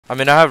I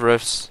mean, I have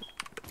rifts.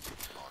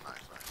 Oh,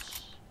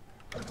 nice.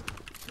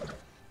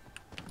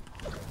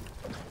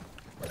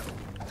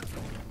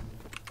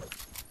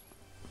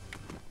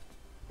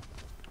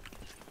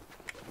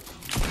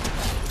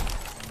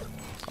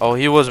 Oh,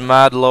 he was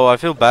mad low. I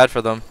feel bad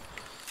for them.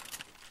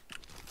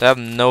 They have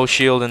no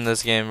shield in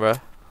this game, bro.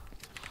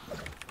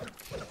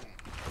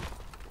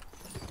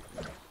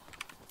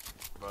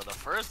 Bro, the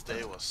first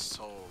day was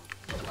so,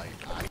 like,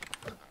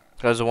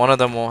 Because one of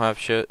them won't have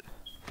shit.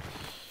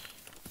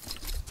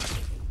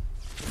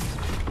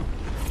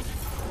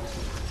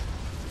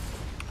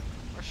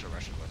 where should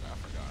Russian was? I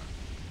forgot.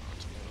 Oh,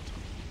 tomato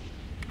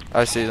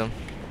time. I see them.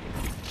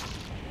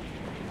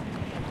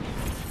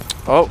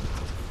 Oh,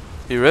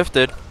 he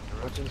rifted.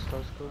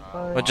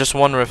 But just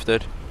one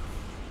rifted.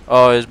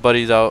 Oh, his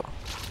buddy's out.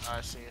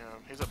 I see him.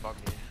 He's above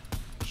me.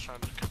 Just trying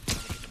to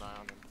keep an eye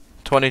on him.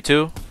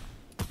 22.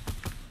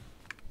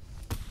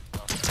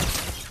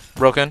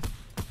 Broken.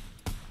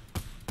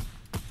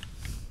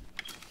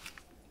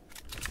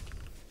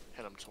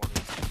 Hit him 20.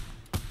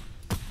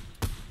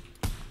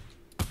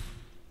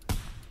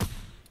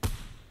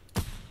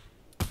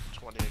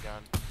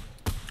 Again.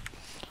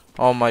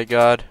 Oh my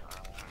god.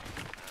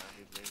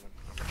 He's leaving.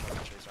 I'm gonna try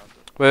to chase after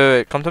him.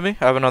 Wait, come to me.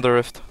 I have another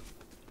rift.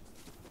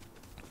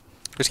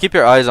 Just keep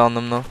your eyes on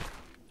them though.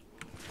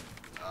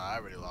 I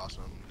already lost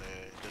him.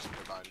 They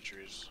disappeared behind the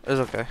trees. It's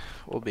okay.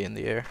 We'll be in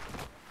the air.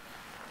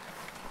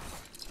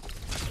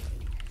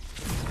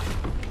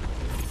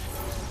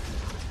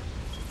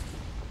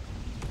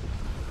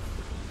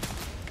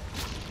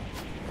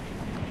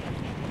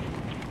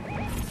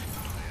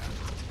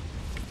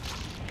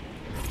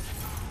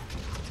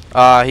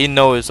 He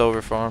knows it's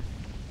over for him.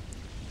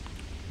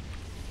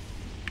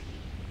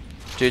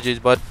 GG's,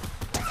 bud.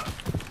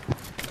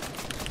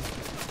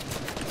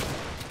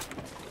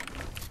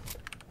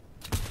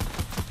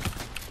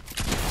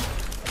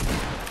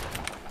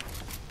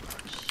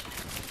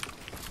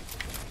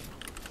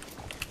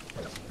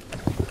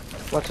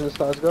 Watching the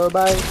stars go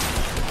by.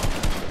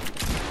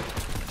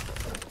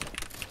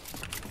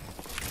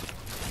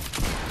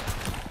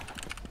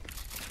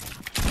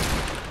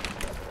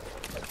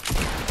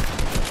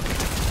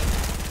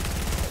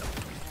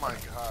 Oh my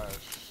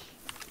gosh.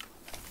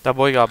 That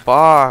boy got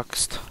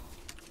boxed.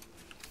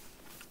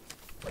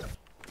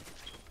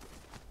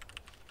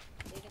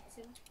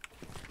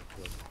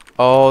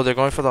 Oh, they're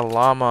going for the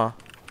llama.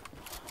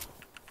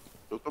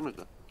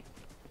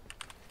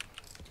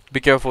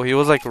 Be careful, he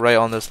was like right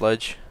on this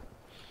ledge.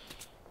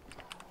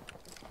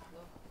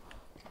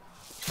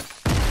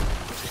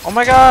 Oh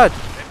my god!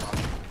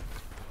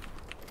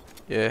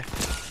 Yeah.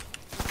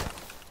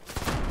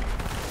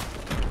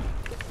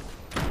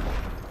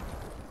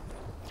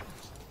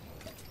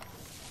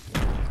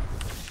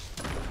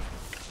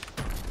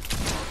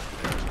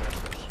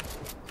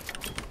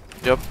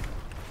 Yep.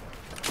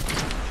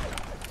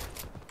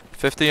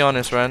 50 on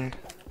his friend.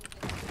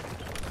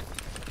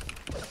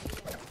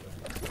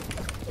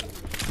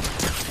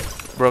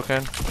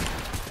 Broken.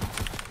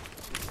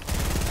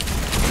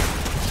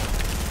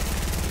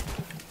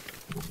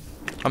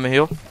 I'm a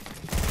heal.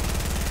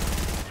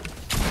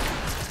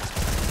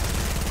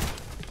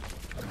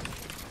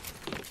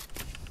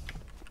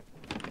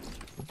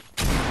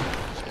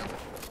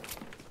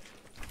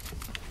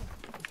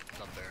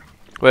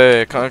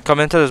 Wait, come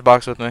into this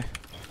box with me.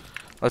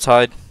 Let's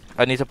hide.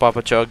 I need to pop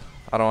a chug.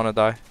 I don't want to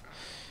die.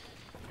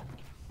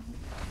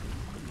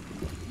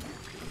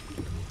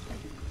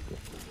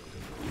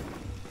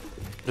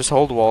 Just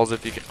hold walls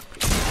if you can.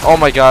 Oh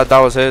my god, that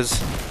was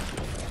his.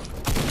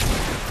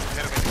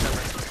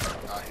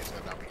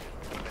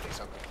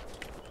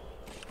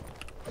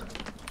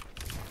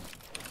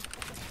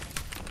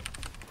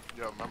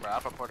 Yo, remember, I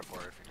have a porta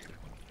port if you need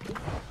it.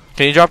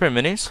 Can you drop your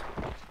minis?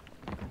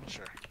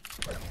 Sure.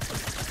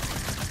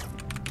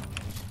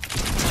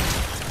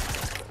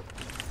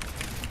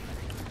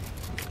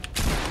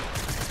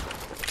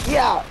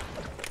 Yeah.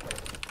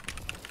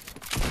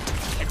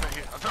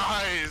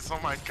 Nice! Oh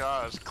my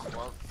gosh,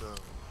 clubbed them.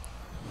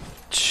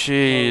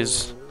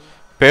 Jeez.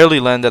 Barely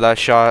landed that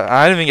shot.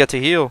 I didn't even get to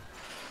heal.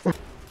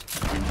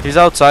 He's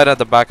outside at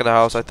the back of the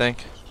house, I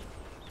think.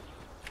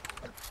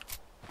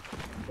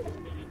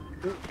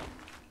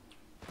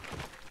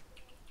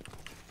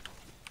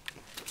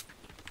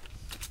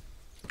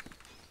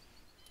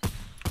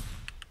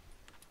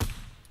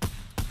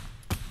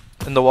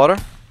 In the water?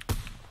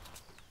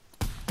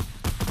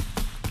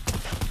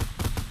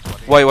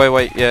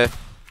 Wait, yeah.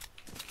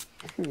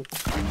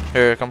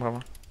 Here, come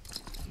on.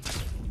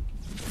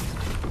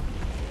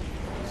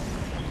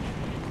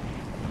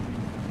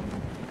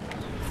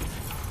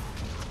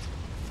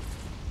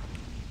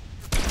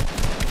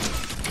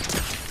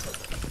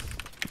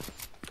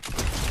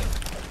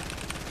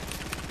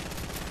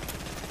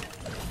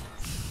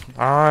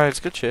 Alright, it's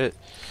good shit.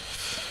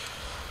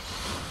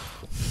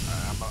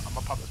 I'm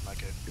gonna pop this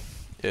mic in.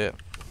 Yeah.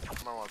 I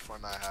remember when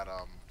FORTNITE had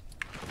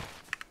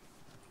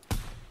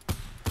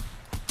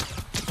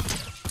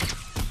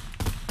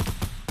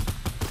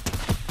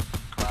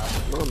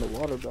I'm on the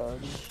water, dog.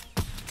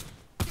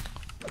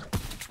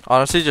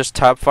 Honestly, just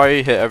tap fire,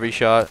 you hit every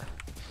shot. Can't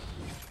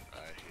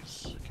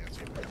see him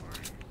anymore.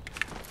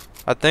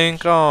 I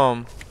think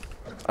I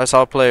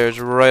saw players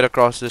right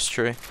across this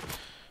tree.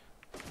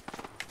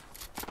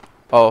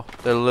 Oh,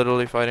 they're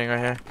literally fighting right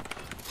here.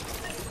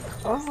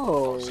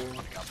 Oh. Somebody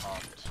got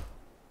popped.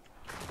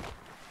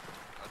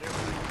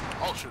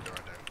 Oh shoot, they're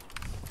right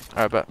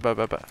there. Alright,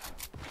 bet.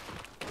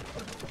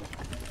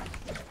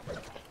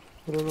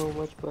 I don't know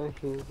much about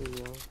here.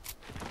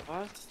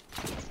 What?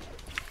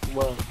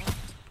 What?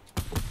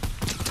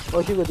 Oh,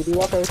 Hugo, did you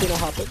watch everything that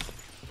happened?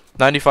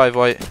 95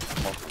 white.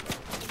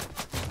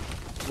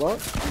 What?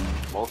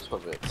 Most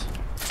of it.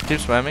 Keep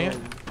spamming it.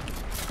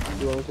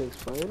 Do you want me to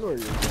explain or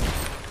you?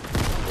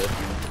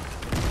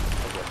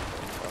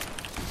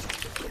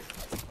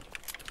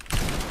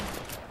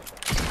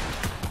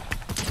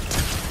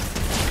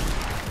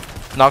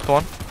 Knocked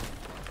one.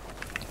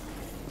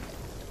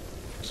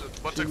 So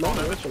what's it called?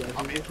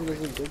 I'm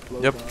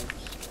Yep.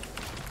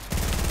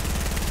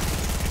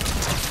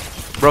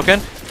 Broken.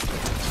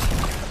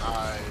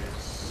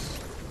 Nice.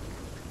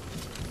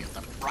 Get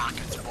the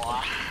rockets,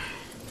 boy.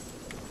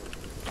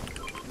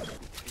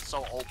 He's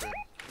so open.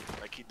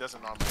 Like he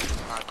doesn't normally.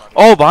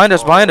 Oh, behind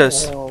us.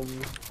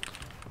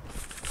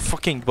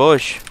 Fucking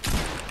bush.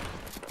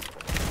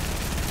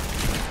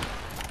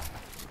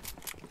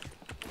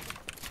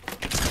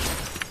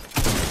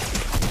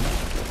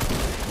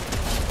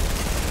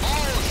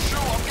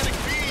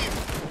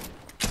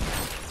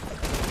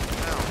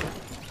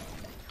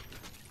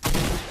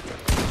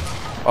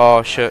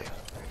 Oh shit.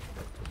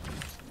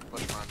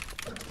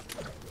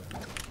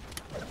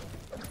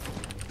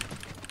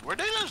 Were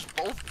they just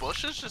both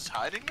bushes just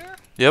hiding there?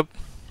 Yep.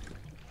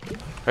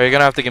 Are you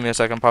gonna have to give me a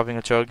second? Popping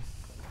a chug.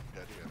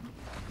 Good.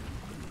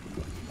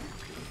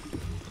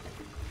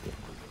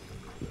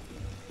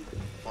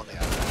 On the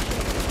other.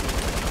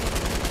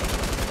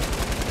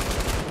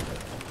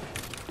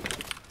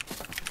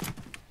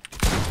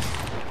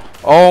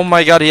 Oh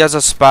my god, he has a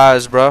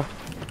spaz, bro.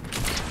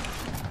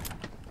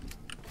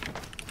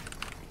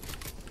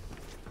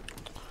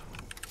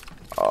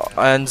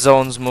 End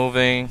zone's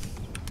moving.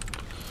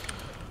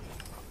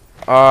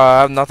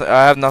 I have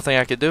nothing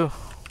I could do.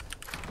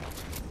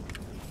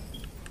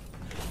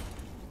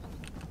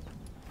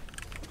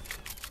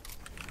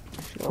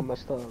 I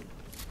messed up.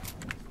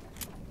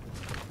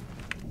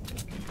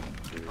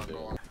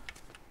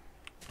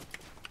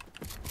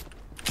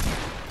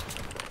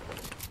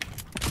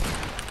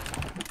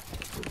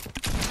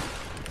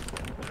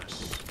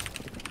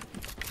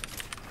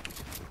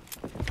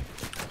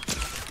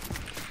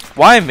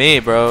 Why me,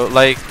 bro?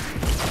 Like,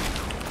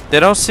 they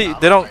don't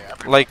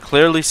like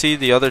clearly see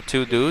the other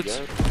two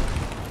dudes.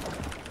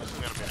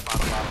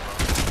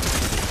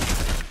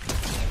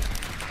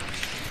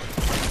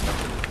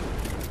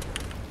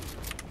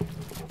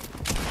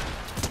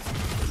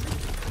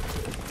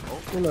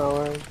 You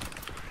know, He's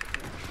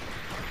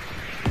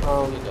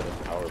got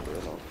a power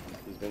burn.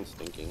 He's been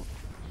stinking.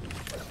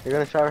 you're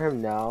gonna shower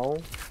him now?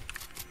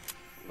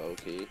 Low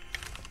key.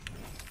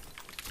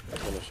 I'm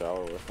gonna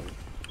shower with him.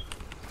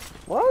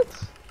 What?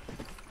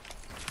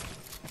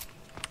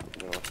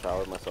 You know,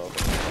 shower myself.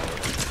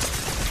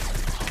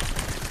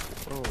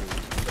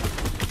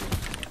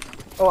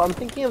 Oh, I'm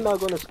thinking of not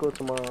going to school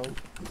tomorrow.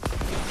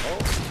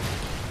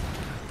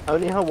 Oh. I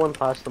only have one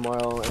class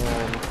tomorrow,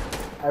 and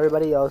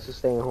everybody else is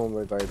staying home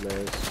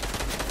regardless.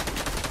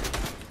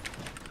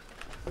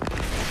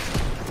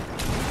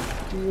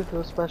 Do you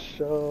feel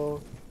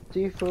special? Do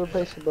you feel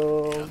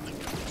replaceable?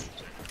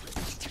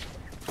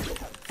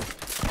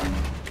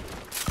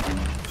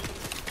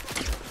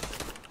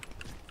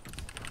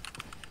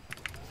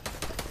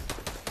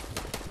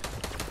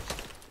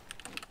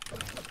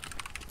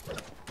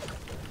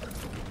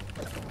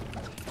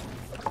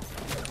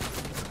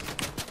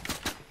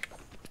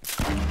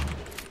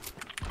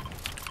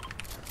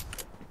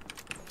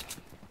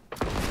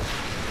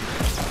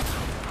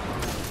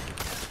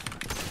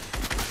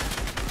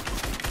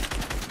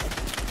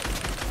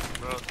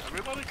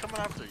 Everybody coming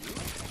after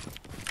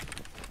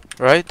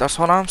you? Right? That's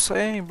what I'm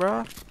saying,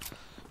 bro.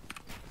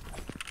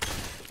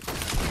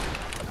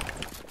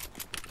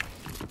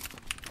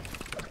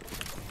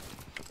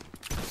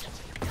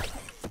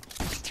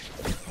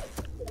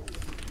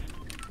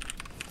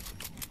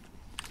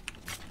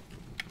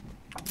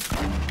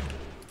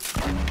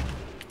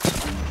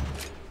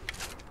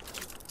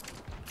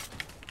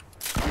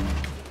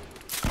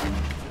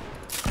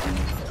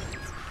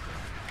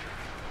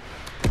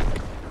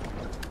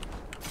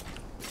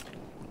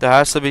 There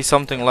has to be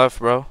something left,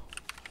 bro.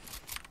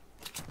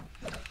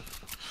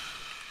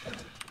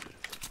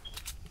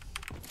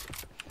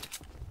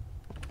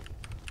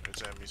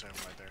 He's him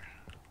right there.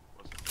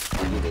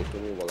 Did you wait for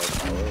me while I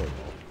shower or no?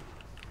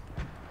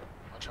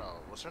 Watch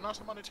out. Was there not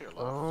somebody to your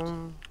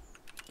left?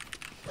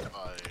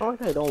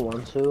 Like I don't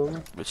want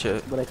to, But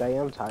shit. but like I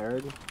am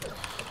tired.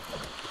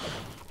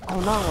 Oh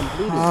no, I'm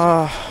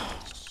bleeding.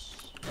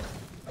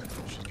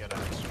 Should get out.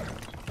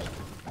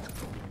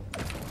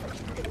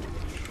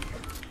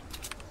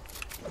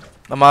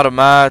 I'm out of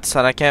mats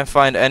and I can't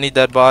find any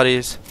dead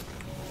bodies.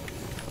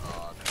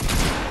 Oh,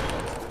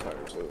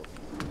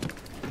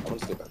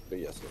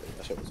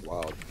 That shit was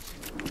wild.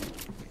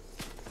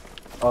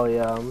 Oh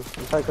yeah, I'm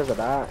sorry because of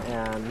that,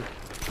 and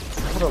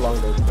I had a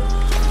long day today.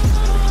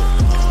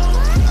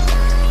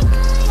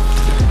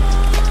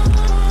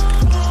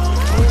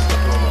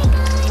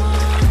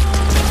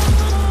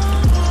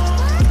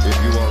 If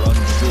you are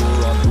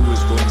unsure on who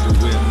is going to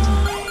win,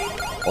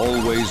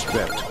 always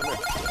bet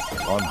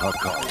on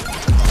Hakari.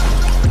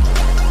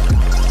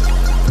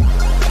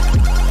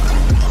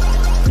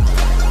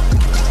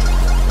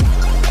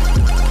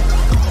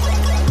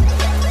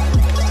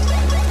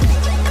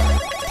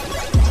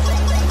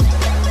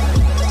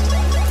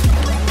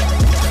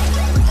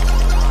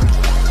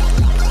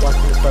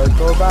 Watching the stars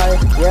go by.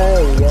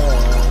 Yay,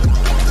 yeah.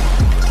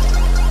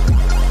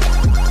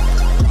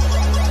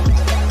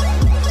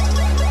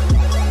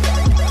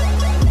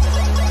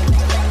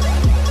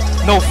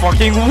 No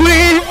fucking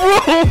way,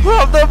 bro!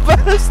 I'm the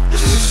best!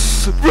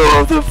 Bro,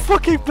 I'm the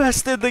fucking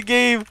best in the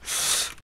game!